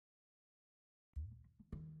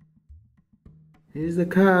Here's the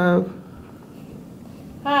cup.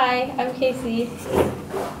 Hi, I'm Casey.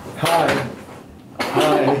 Hi.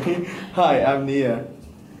 Hi. Hi, I'm Nia.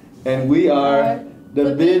 And we are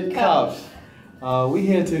the Big Cups. We're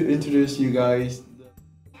here to introduce you guys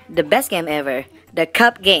The best game ever, the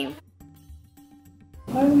cup game.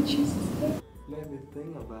 Why would you choose this game? Let me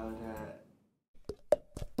think about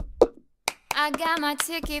that. I got my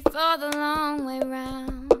ticket for the long way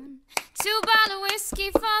round. 2 bottles of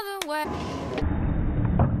whiskey for the way.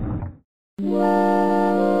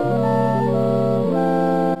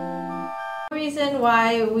 The reason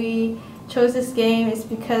why we chose this game is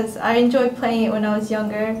because I enjoyed playing it when I was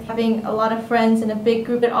younger. Having a lot of friends in a big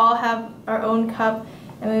group that all have our own cup,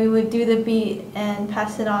 and we would do the beat and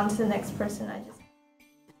pass it on to the next person.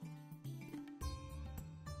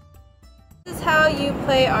 This is how you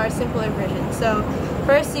play our simpler version. So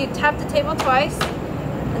first you tap the table twice,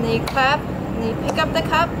 and then you clap, and then you pick up the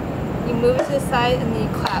cup, you move it to the side, and then you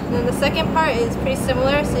clap. And then the second part is pretty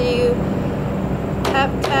similar, so you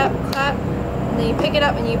tap, tap, clap, and then you pick it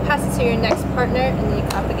up and you pass it to your next partner, and then you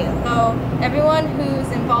clap again. So everyone who's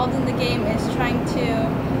involved in the game is trying to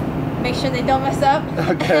make sure they don't mess up.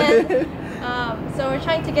 Okay. And, so we're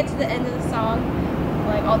trying to get to the end of the song,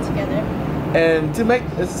 like all together. And to make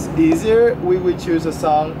this easier, we will choose a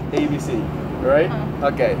song ABC, right?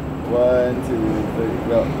 Okay. 1, 2, 3,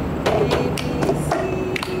 go. A, B, C,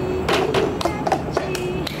 D, E, F, G,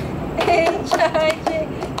 H, I, J,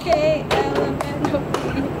 K, L, M, N, O,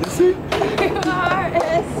 P, See? Q, R,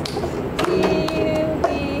 S, T, U, V,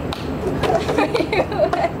 W,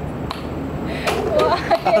 X,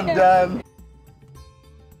 Y. I'm done.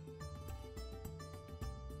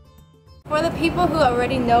 For the people who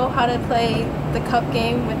already know how to play the cup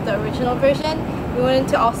game with the original version, we wanted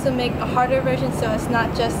to also make a harder version so it's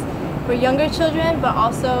not just for younger children but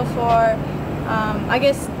also for, I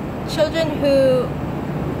guess, children who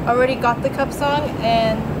already got the cup song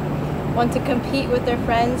and want to compete with their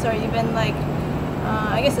friends, or even like,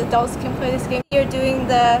 I guess adults can play this game. You're doing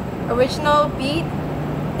the original beat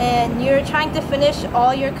and you're trying to finish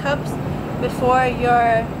all your cups before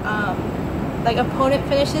your like opponent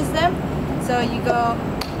finishes them. So you go,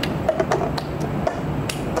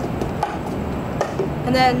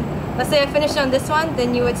 and then let's say I finished on this one,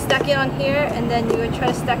 then you would stack it on here, and then you would try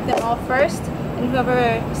to stack them all first, and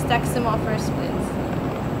whoever stacks them all first wins.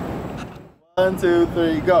 1, 2,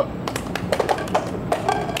 3, go.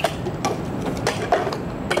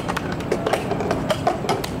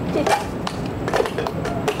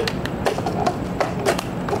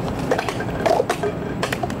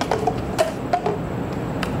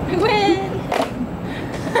 I win!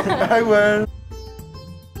 I win.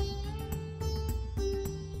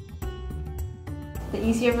 The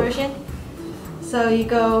easier version. So you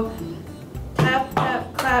go tap,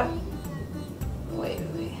 tap, clap. Wait.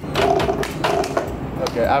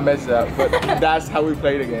 Okay, I messed up, but that's how we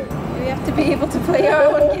play the game. We have to be able to play our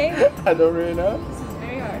own game. I don't really know. This is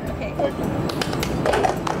very hard.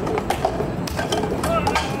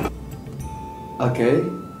 Okay. Okay.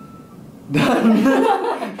 Done.